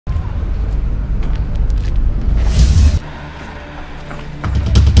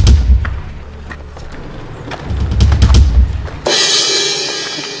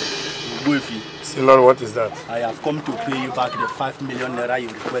Lord, what is that? I have come to pay you back the 5 million naira you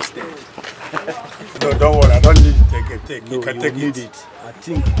requested. No, don't worry. I don't need to take it. Take. No, you can take it. I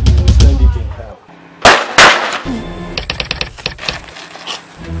think you will spend it in hell.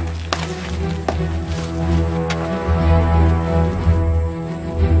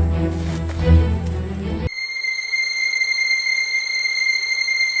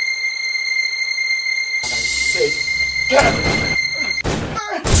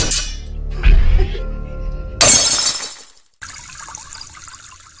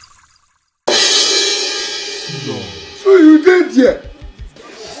 So you did yet?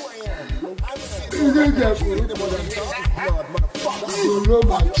 You did yet? You know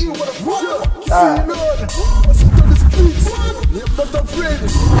my key. Not afraid.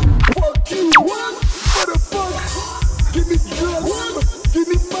 Fuck you. What the fuck? Give me drugs. Give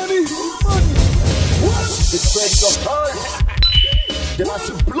me money. What? Betray your heart. Then I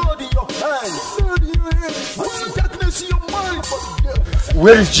see blood in your hand. Blood in your hand. I see darkness in your mind.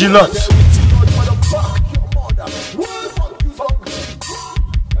 Where is G-Lot?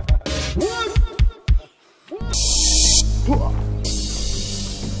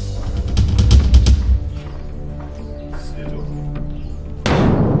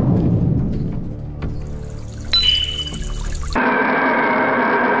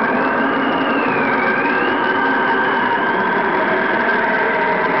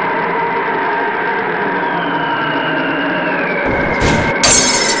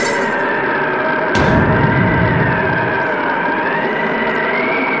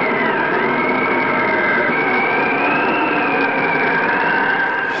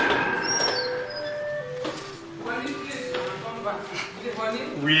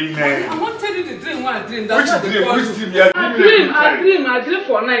 I dream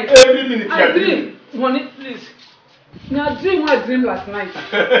for night. Every minute I dream. Money, please. I dream last night.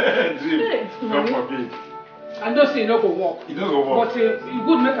 Dream. Hey, God forbid. I don't say you don't go walk. You don't go walk. But you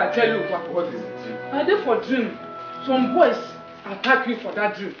good make I tell you what. What is it? I did for dream. Some boys attack you for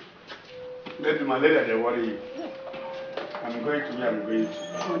that dream. Let my lady they worry you. I'm going to.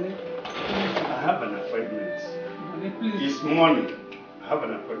 Money. I have an appointment. Money, please. It's morning. I have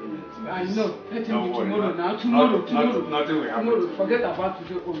an appointment. I know. Let him be tomorrow now. Nothing will happen. Tomorrow. Forget about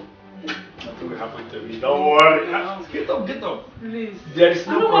today. Nothing will happen to me. Don't worry. Get up. Please. There is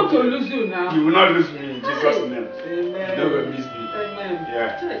no problem. I don't want to lose you now. You will not lose me in Jesus' name. Amen. You don't miss me. Amen. Yeah.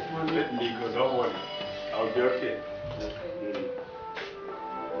 Let me go. Don't worry. I'll be okay.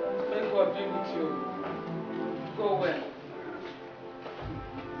 May God be with you. Go well.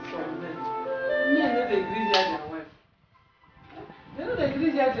 Amen. Men know they agree with their wife. They know they agree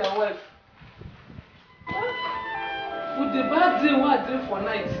with their wife. With the bad dream, what I dream for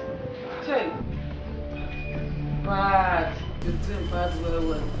night. Check. Bad. The dream bad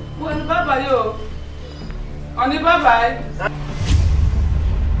well. Well, bye-bye, yo. Only bye-bye.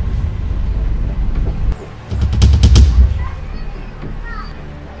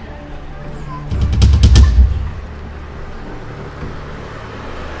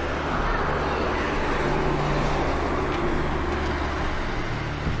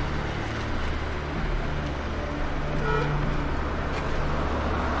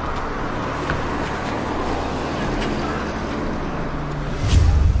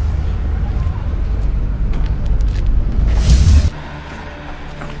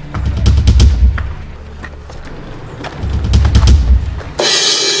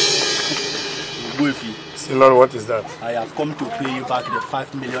 Lord, what is that? I have come to pay you back the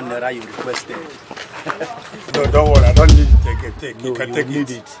 5 million naira you requested. No, don't worry. I don't need to take it. Take. You can take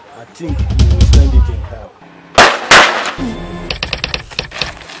it. I think you will spend it in hell.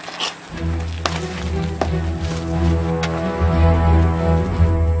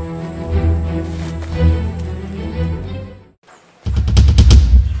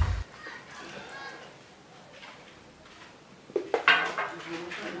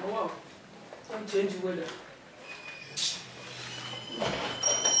 Change weather.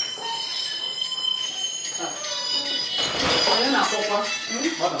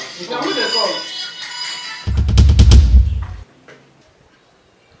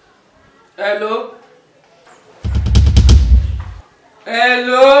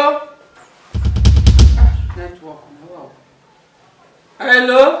 Hello? Network.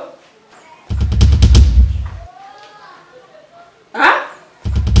 Hello? Huh?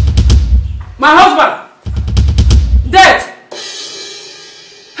 My husband dead.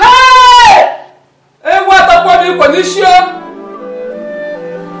 Hey! Hey, what about the condition?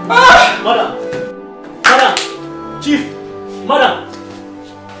 Madam, Chief, Madam.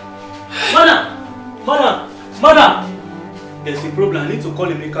 There's a problem. I need to call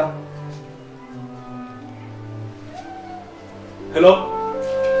Emeka. Hello?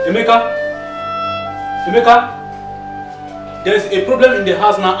 Emeka? Emeka? There is a problem in the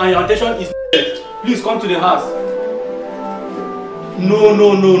house now and your attention is needed. Please come to the house. No,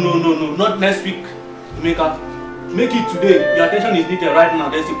 not next week, Emeka. Make it today. Your attention is needed right now.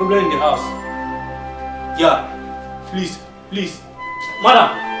 There's a problem in the house. Yeah. Please.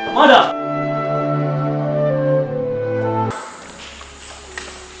 Madam!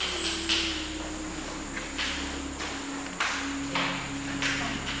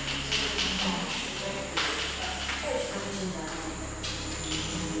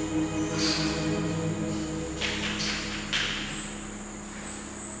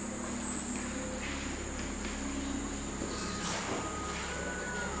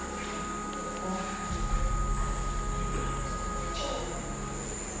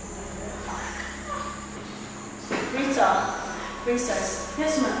 Princess.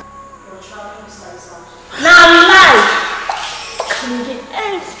 Yes, ma'am. Your traveling visa is out. Now live.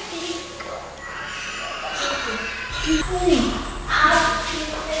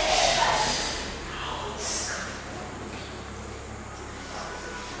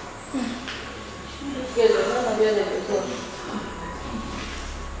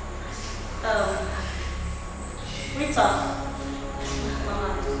 Rita.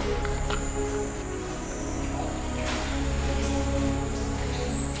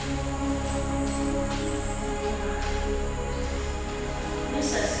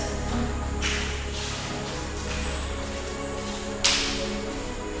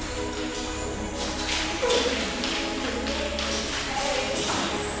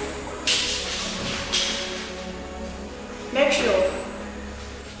 Make sure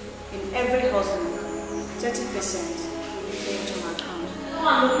in every husband, 30% will be paid to my account.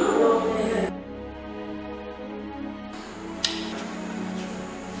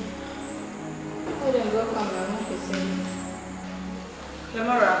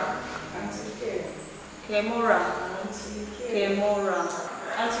 Kemora.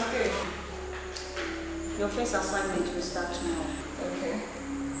 Your first assignment will start tomorrow. Okay.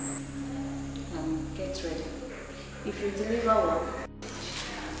 Get ready. If you deliver well,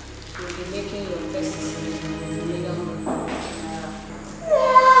 you'll be making your first million.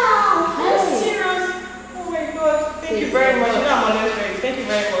 Wow! That's serious. Oh my God! Thank you very much. You know I'm always ready. Thank you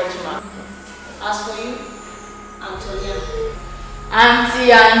very much, ma. As for you, Antonia.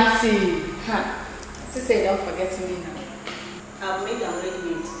 Auntie. Huh. Just say don't forget me now. I've made an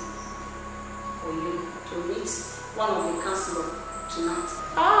arrangement for you to meet one of the counselors tonight.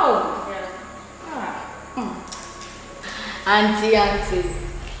 Oh! Yeah. Auntie.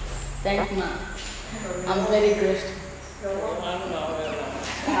 Thank you, I'm very grateful.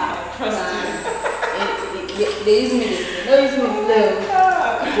 They use me this way. Don't use me to play.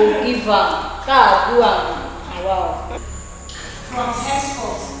 Go give her. Wow. From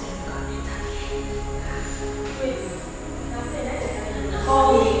henceforth, call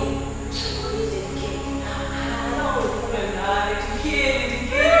me.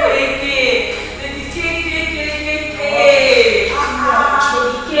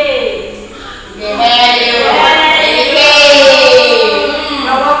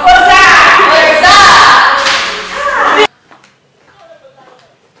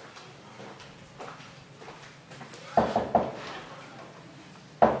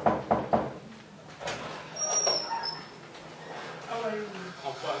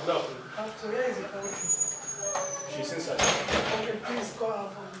 She's inside. Okay, please go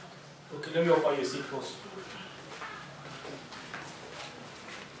out for me. Okay, let me offer you a seat first.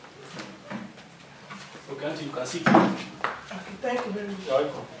 Okay, Auntie, you can sit. Okay, thank you very much. You're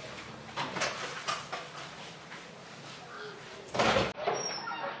welcome.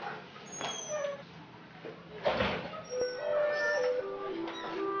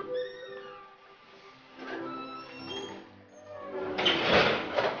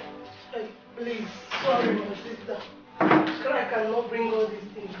 Please, sorry, my sister. I cannot bring all these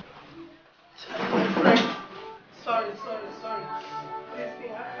things. My friend. Sorry. Please,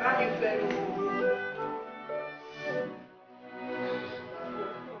 how you very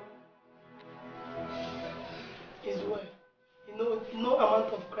It's well. No amount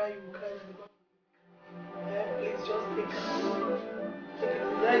of cry you will cry like the man. Please just take it.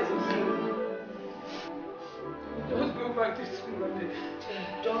 That is okay. Just go back to school and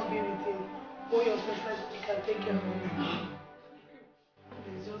just be with him. All your sisters, you can take care of him.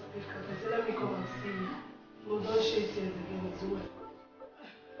 Please just take care. Say, let me come and see you. No, don't shed tears again. It's well.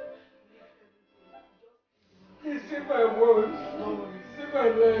 Please say my words. No worries. Say my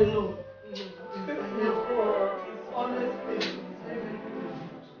name. No. It's always painful. It's very, very painful.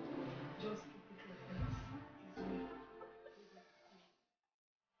 Just keep it like that. It's well.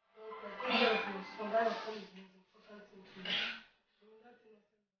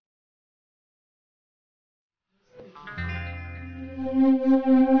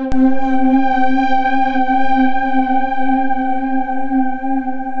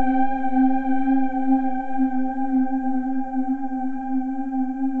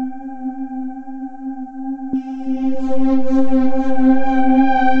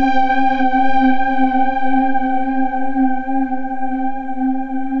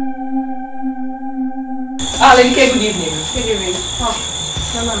 Ah, Lady K, good evening. Good evening. Oh,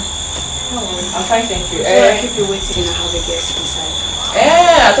 Mama. I'm fine, thank you. Sorry, I keep you waiting. I have a guest inside.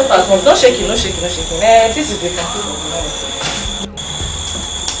 I thought I was wrong. No shaking, no shaking, no shaking. This is the complete of the night.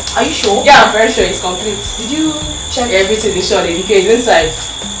 Are you sure? Yeah, I'm very sure it's complete. Did you check everything? The sure Lady K is inside.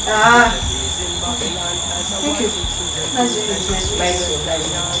 Ah. Okay. Thank you. That's really nice.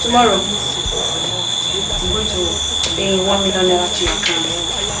 Tomorrow, I'm going to pay $1 million to your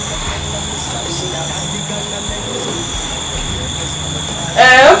account.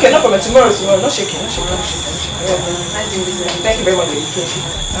 Okay, no problem. Tomorrow. No shaking, no shaking, no shaking. Thank you very much, Lady K.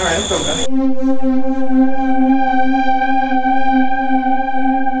 Alright, no problem.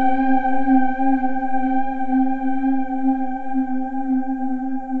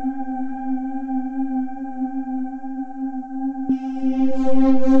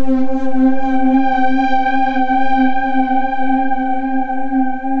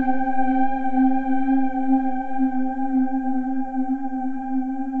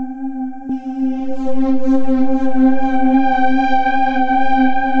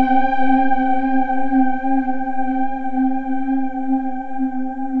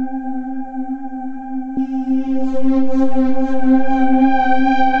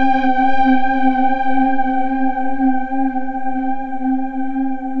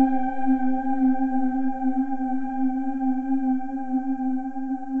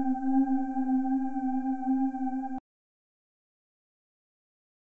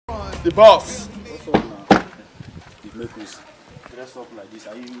 The boss. What's up now? You make us dress up like this.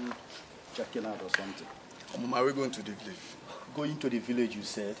 Are you checking out or something? I'm on my way going to the village. Going to the village, you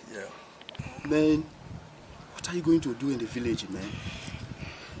said? Yeah. Man, what are you going to do in the village, man?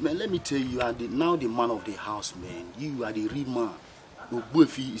 Man, let me tell you, you are now the man of the house, man. You are the real man.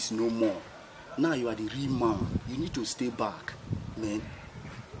 OGBUEFI is no more. Now you are the real man. You need to stay back, man.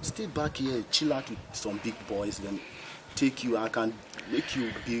 Stay back here, chill out with some big boys, then take you. I can make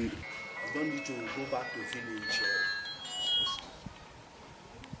you be. You don't need to go back to village.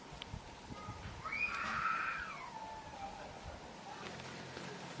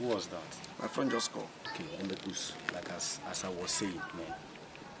 Who was that? My friend just called. Okay, Emekus, like as I was saying, man,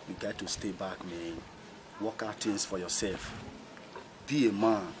 you got to stay back, man. Work out things for yourself. Be a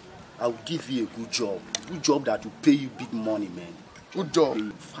man. I'll give you a good job. Good job that will pay you big money, man. Good job. Pay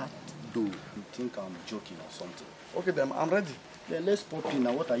fat though. You think I'm joking or something? Okay, then I'm ready. Then let's pop in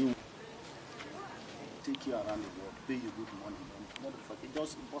now. What are you? Take you around the world. Pay you good money, man. Motherfucker,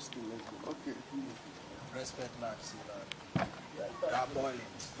 just bust in. Okay. Respect now, see that. That boiling.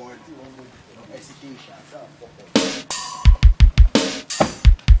 Execution.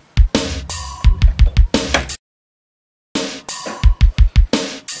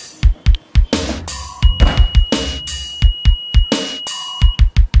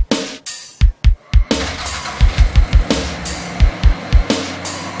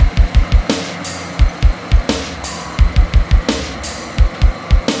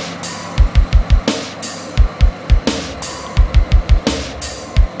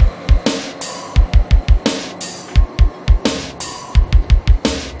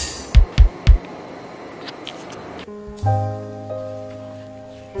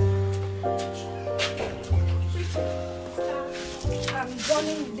 I'm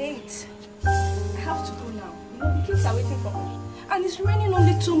running late. I have to go now. You know, the kids are waiting for me. And it's remaining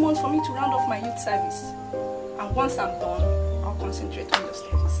only 2 months for me to round off my youth service. And once I'm done, I'll concentrate on the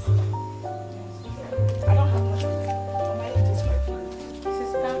studies. I don't have much money. I'm managing this for you.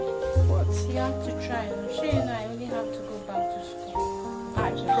 Sister, What? you have to try. I'm sure you know I only have to go back to school.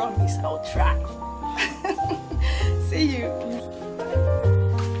 I promise I'll try. See you.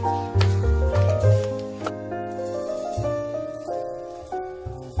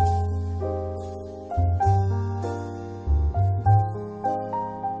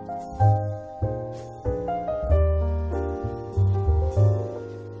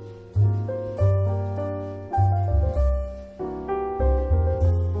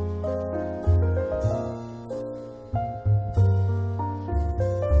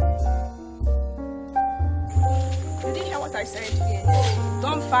 You didn't hear what I said? Yes.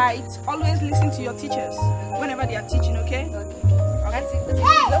 Don't fight. Always listen to your teachers whenever they are teaching, okay?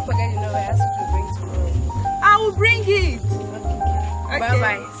 Don't forget, you know, I asked you to bring tomorrow. I will bring it. Okay.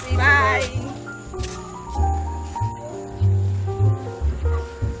 Bye-bye. See you Bye.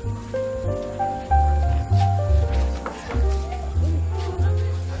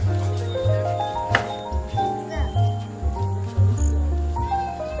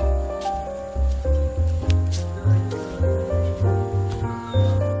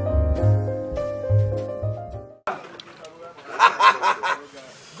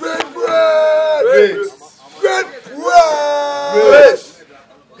 Great bread! Great.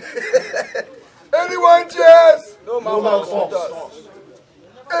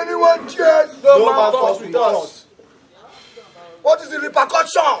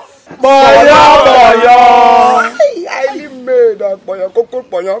 Highly made up for your cocoa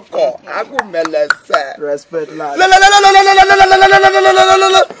for your car. I go melese. Respect lad.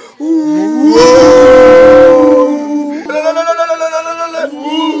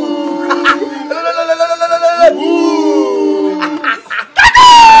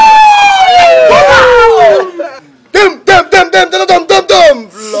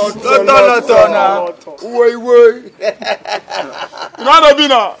 Wait. You know the be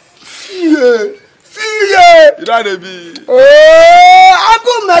now? See ya. You know the be. Oh, I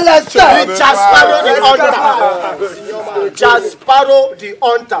go melese. Jasparo the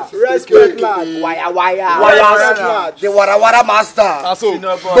hunter. Respect lad. Wire. The wara master. That's so.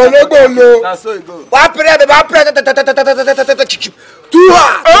 Bolo. That's so it go. What pray?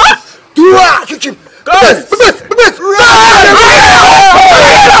 Dua.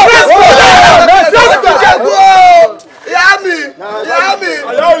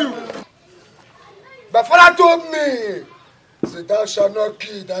 My father told me, say, thou shalt not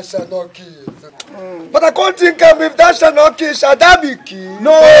kill, thou shalt not kill. But I can't think of if thou shalt not kill, shall that be killed?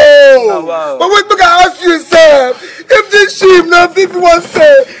 No. But wait, look at ask you, sir. If this sheep not 51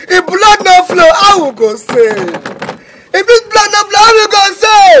 say, if blood not flow, I will go say. If this blood not flow, I will go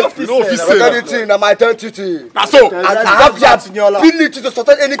say. You know if you say. Anything, I'm my identity. That's so. I have the ability to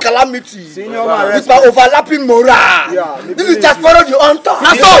sustain any calamity with my overlapping moral. This is just follow the hunter.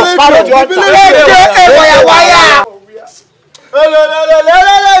 That's so. Follow the hunter. Wire.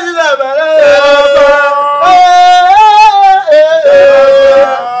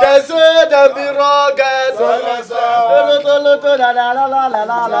 They say them be rugged.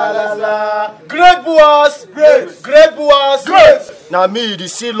 Great boys. Now me, the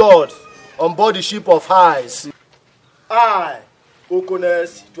sea lord, on board the ship of highs. I,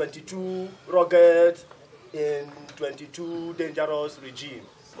 Okones, 22 rugged in 22 dangerous regime.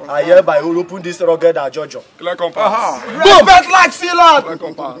 I hereby will open this rugged at Jojo. Clear compass. Respect like sea lord. Clear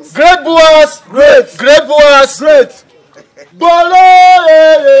compass. Great boys.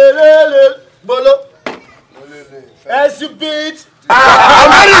 Bolo. As you beat. I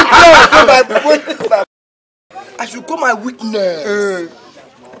should call my weakness.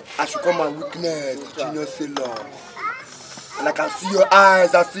 Junior Sailor. And I can see your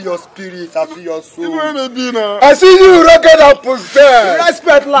eyes, I see your spirit, I see your soul. I see you rugged and possessed.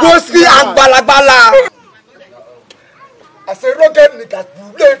 Respect like Bossy and balabala. I say rugged niggas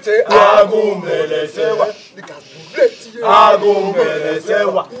bulete. Agumelesewa. Niggas bulete.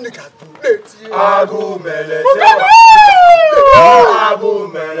 Agumelesewa. Niggas bulete. Agumelesewa.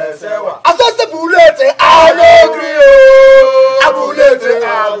 Agumelesewa. I saw the bulete. I don't agree. Abulete.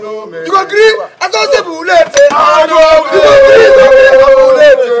 You agree? I saw the bulete. I don't agree.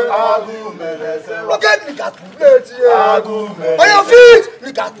 Agumelesewa. Rugged niggas bulete. Agumelesewa. On your feet.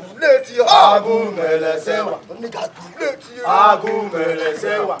 Niggas bulete. Agumelesewa. Niggas bulete.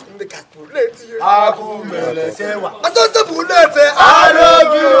 Agumelesewa. Niggas bulete. Agumelesewa. I saw the bulete. I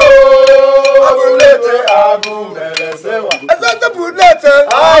love you. Agumelesewa. Agumelesewa. I saw the bulete.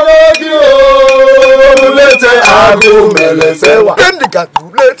 I love you. Agumelesewa. Niggas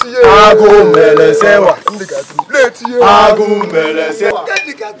bulete. Agumelesewa. Niggas bulete. Agumelesewa.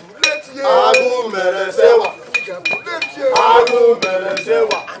 Niggas bulete. Agumelesewa.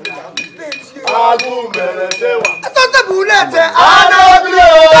 Agumelesewa. Agumelesewa. I saw the bulete. I love you.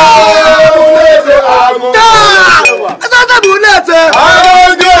 Agumelesewa. I saw the bulete. I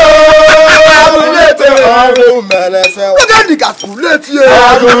love you. Agumelesewa. Look at niggas bulete.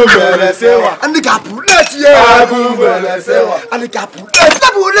 Agumelesewa. And niggas bulete. Agumelesewa. And niggas bulete. The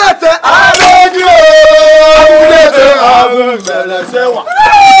bulete. I love you. Agumelesewa.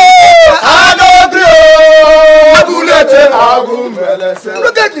 I love you. Agumelesewa.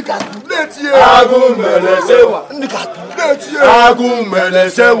 Look at niggas bulete. Agumelesewa. Niggas bulete.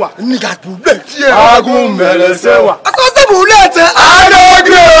 Agumelesewa. Niggas bulete. Agumelesewa. I saw the bulete. I love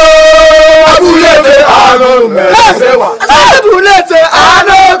you. Agumelesewa. I saw the bulete. I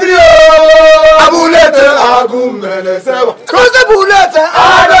love you. Abulete. Agumelesewa. Cross the bulete.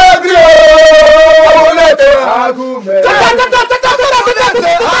 I love you. Agumelesewa.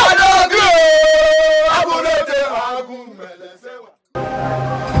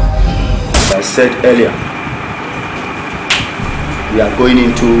 As I said earlier, we are going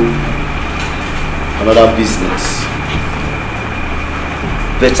into another business,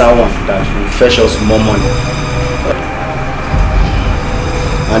 better one that will fetch us more money.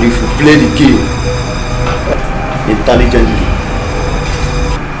 And if you play the game intelligently,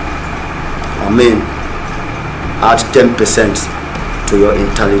 add 10% to your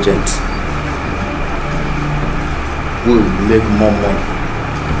intelligence, we will make more money.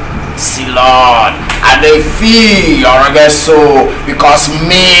 See Lord, I dey feel your rugged soul because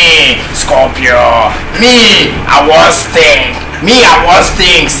me, Scorpio, me, I was think,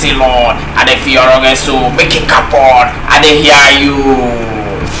 see Lord, I dey feel your rugged soul, make it kapot, I dey hear you.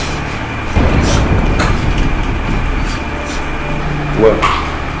 Well,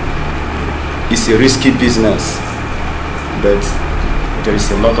 it's a risky business, but there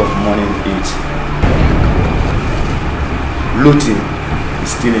is a lot of money in it. Looting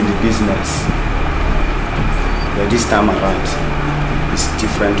is still in the business, but this time around, it's a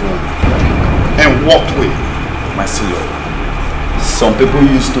different one. And what way, my senior? Some people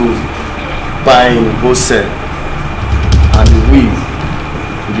used to buy in wholesale, and we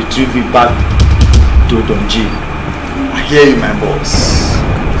retrieve it back to Donji. I hear you, my boss.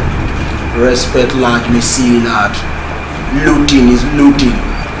 Respect large, me see large. Looting is looting.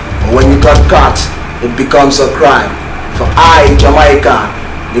 But when you got caught, it becomes a crime. For I, Jamaica,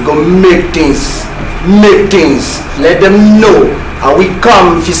 they go make things. Let them know how we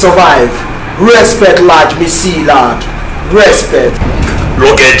come to survive. Respect large, me see large. Respect.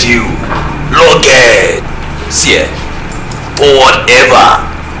 Look at you. Look at. See, forward ever,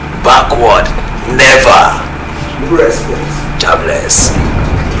 backward never. Respect. God bless.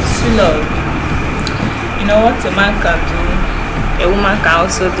 Lord, you know what a man can do, a woman can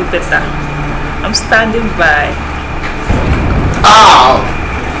also do better. I'm standing by. Ah,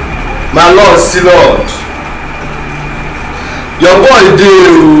 my Lord, see Lord, your boy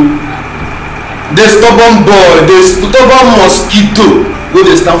the stubborn boy, the stubborn mosquito, wey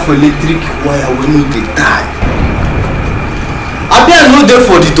dey stand for electric wire wey no dey die. Abi I no dey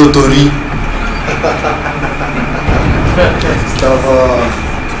for the totori. Stubborn.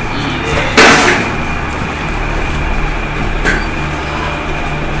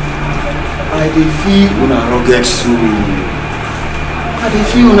 I dey feel una rugged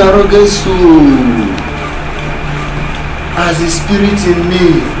soul. As the spirit in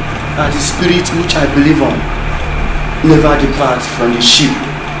me, as the spirit which I believe on, never depart from the ship,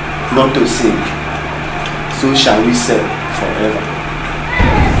 not to sink. So shall we sail forever.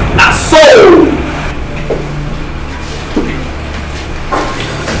 A soul!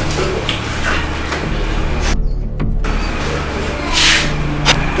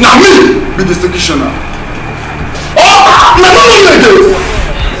 Now me be the executioner. Oh, no.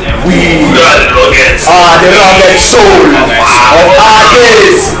 We are the rugged The rugged soul of our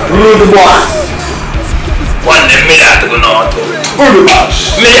days, rude one. One million to go north.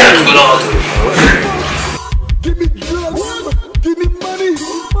 Million to go north. Give me drugs, give me money.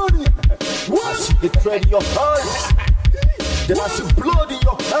 What? I see betrayal in your eyes. Then I see blood in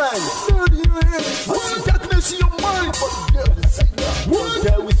your hands. I see darkness in your mind. What?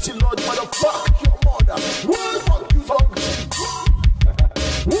 There we see Lord, motherfucker, your mother. What? Fuck you, fuck you.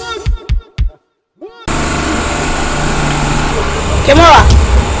 What? Kemora,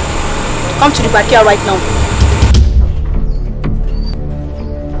 come to the backyard right now.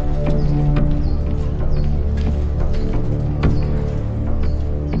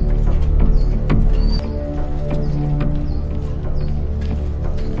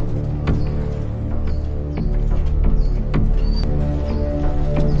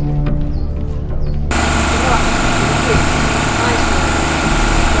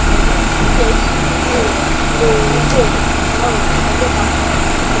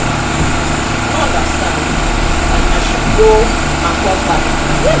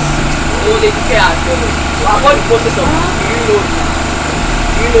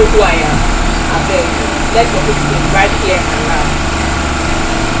 Let's go fix things right here and now.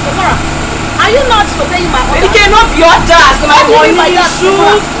 Kemora, are you not obeying my order? It cannot be your task. My money,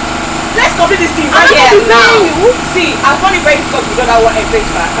 shoot. Let's complete this thing right here and now. See, I found it very difficult to do that one and pay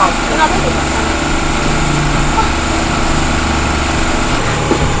to my account.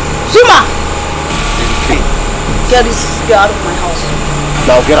 Zuma! Get this girl out of my house.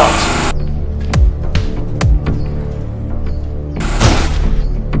 Now get out.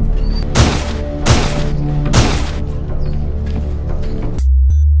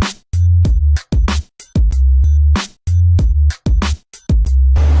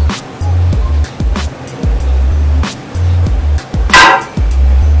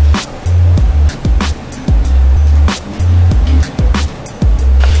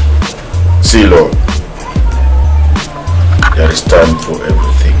 See, Lord, there is time for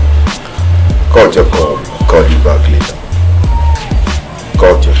everything. Cut your call you back later.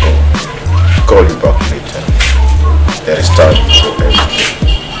 Cut your call you back later. There is time for everything.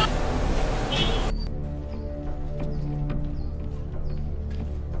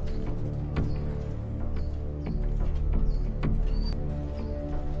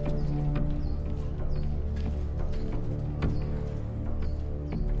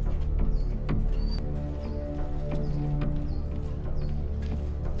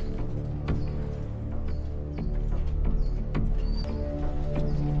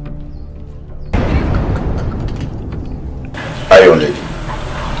 Hi, young lady.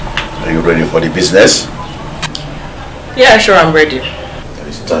 Are you ready for the business? Yeah, sure, I'm ready. It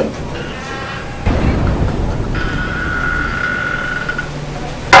is time for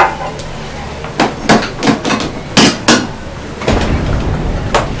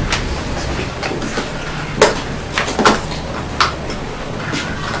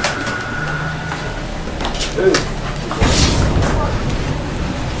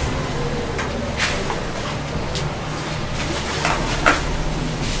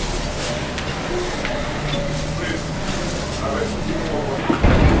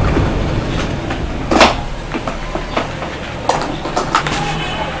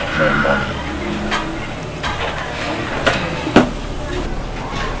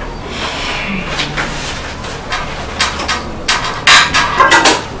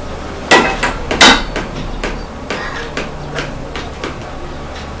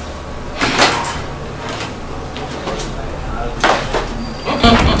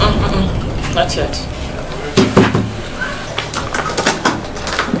Not yet.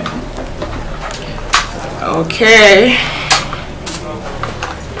 Okay.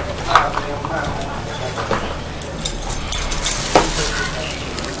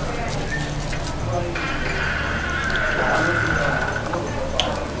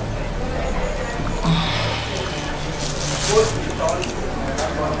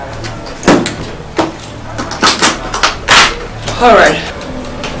 All right.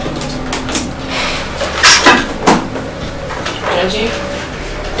 Energy.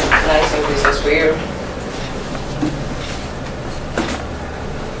 Nice and business for you.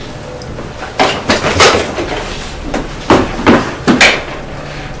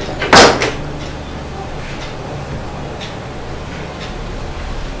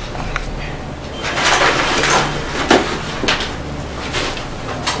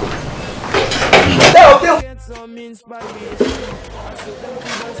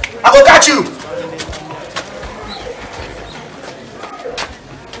 I will catch you.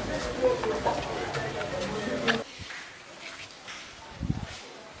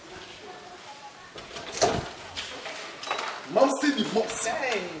 Mom, see the mom.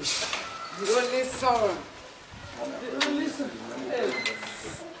 Hey, the only son. The only son. Hey.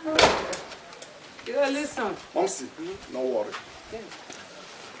 The only son. Mom, see. No worry.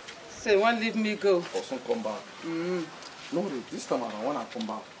 Say, won't leave me go. I'll soon come back. No worry, this time around when I come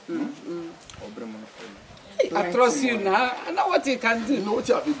back, I'll bring money for you. I trust you now. I know what you can do. You know what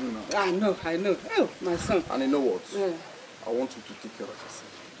you have to do now. I know. Oh, my son. And you know what? Yeah. I want you to take care of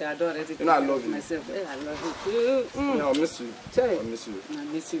yourself. Yeah, I don't already You know I love you. myself. Yeah, I love you too. Yeah, I'll miss you. Chai. I'll miss you. I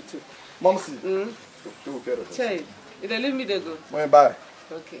miss you too. Mom, see. Take care of yourself. Chai, if they leave me, they go. Bye.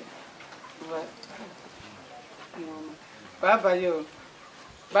 Okay. Bye. Bye-bye, yo.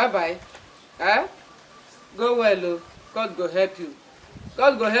 Bye-bye. Huh? Go well, oh. God go help you.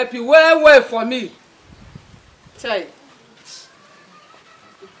 God go help you well for me. Chai.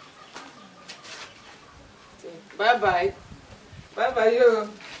 Bye-bye. Bye-bye, yo.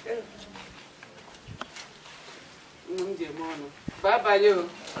 Bye-bye, yo.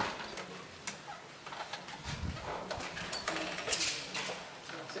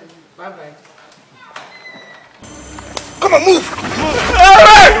 Bye-bye. Come on, move.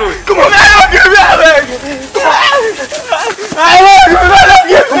 Come on. Don't give me a leg. Don't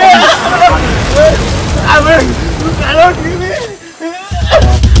give me.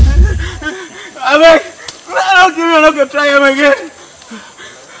 I'm not gonna try him again.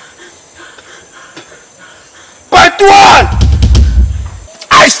 Part one.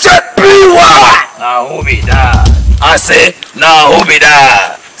 I said B1. Now who be that? I say, now who be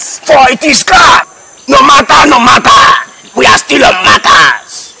that? For it is God. No matter. We are still on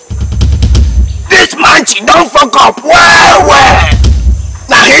matters. This man, she don't fuck up well.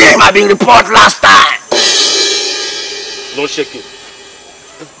 Now him I been report last time. Don't shake it.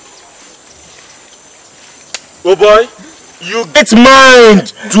 Oh boy, you get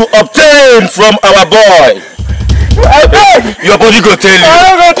mind to obtain from our boy. I beg. Your body go tell you.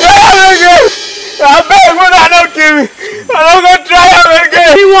 I'm not gonna try him again. I beg, but I don't kill me. I'm not gonna try him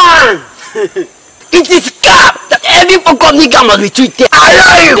again. It is cap that every fuck up nigga must be treated. I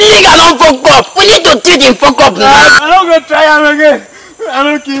know you. Nigga don't fuck up. We need to treat him fuck up now. I'm not gonna try him again. I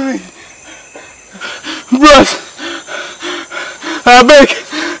don't kill me. Bros, I beg.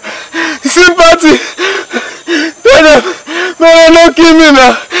 Sympathy. Don't kill me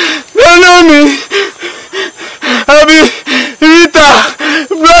now. Don't know me. I'll be Rita,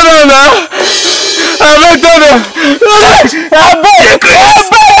 brother now. I beg them. I beg.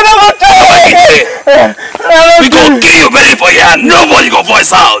 We go kill you belly for you and nobody go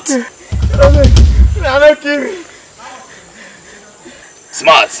voice out. I don't kill me.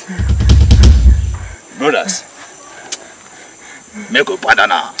 Smart. Brothers. Make a partner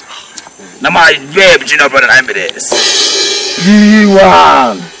now. Now my babe, junior brother, I'm this.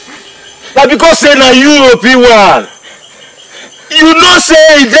 P1. Now because say na you P1. You know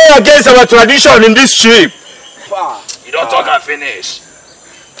say they against our tradition in this ship. You don't talk and finish.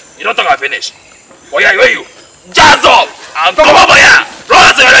 You don't talk and finish. Oh yeah, where you? Jazz up and come over here.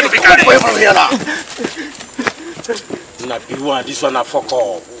 Run so you're ready to be carried. Come over here now. Na P1, this one na fuck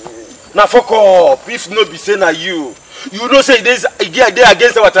up. Na fuck up. If no be say na you. You know say they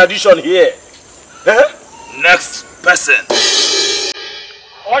against our tradition here. Eh? Next person.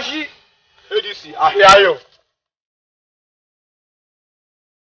 Oshi, ADC, I hear you.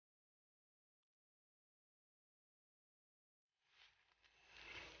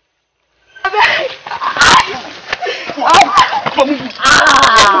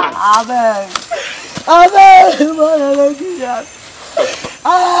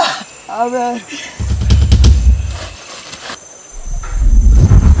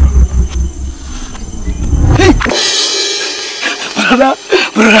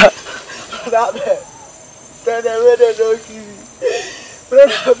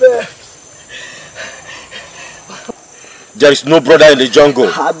 Brother, there is no brother in the jungle.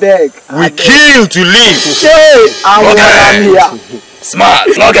 I beg. We kill to live. I'm here. Smart,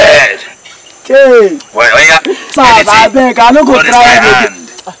 slug head. Smart, I beg. I don't go try it.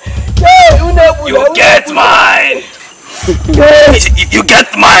 You get mine. You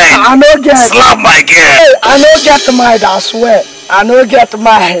get mine. I no get. Slap my girl. I no get mine, I swear. I no get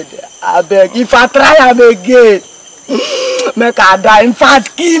mine. I beg. If I try am again, make I die. In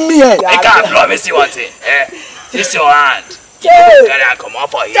fact, kill me. I can't promise you one thing. This your hand. Can I come up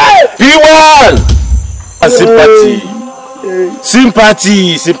for here? P1!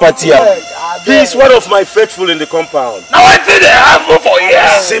 Sympathy. He is one of my faithful in the compound. Now what did they have for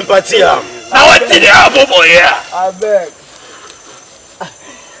here? Sympathy. Now what did they have for here? I beg.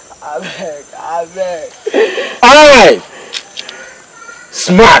 I,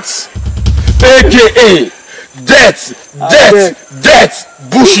 Smart, aka Death,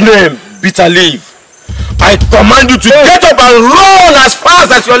 Bush name, bitter leaf. I command you to get up and run as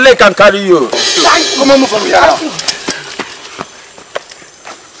fast as your leg can carry you. Come on, move from here.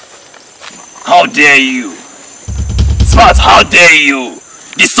 How dare you? Smart, how dare you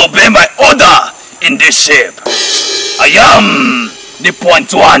disobey my order in this ship? I am the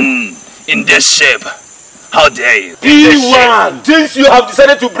point one in this ship. How dare you? P1, since you have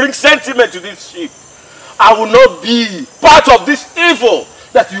decided to bring sentiment to this ship, I will not be part of this evil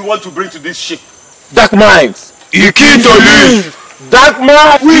that you want to bring to this ship. Dark minds, you kill to live. Dark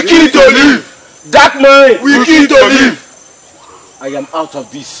minds, we kill to live. Dark minds, we kill to live. I am out of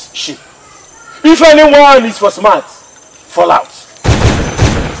this ship. If anyone is for Smart, fall out.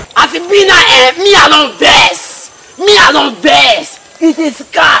 As it be now, me alone best. It is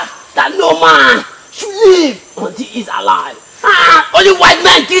God that no man should live until he is alive. Only white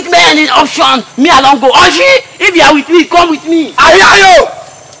men treat men in option. Me alone go. Oshi, if you are with me, come with me. I hear you.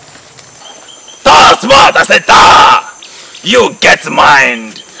 Smart, I said you get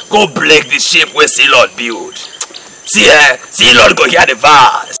mind. Go break the ship where Sea Lord build. See Lord go hear the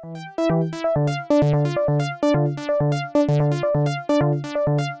verse.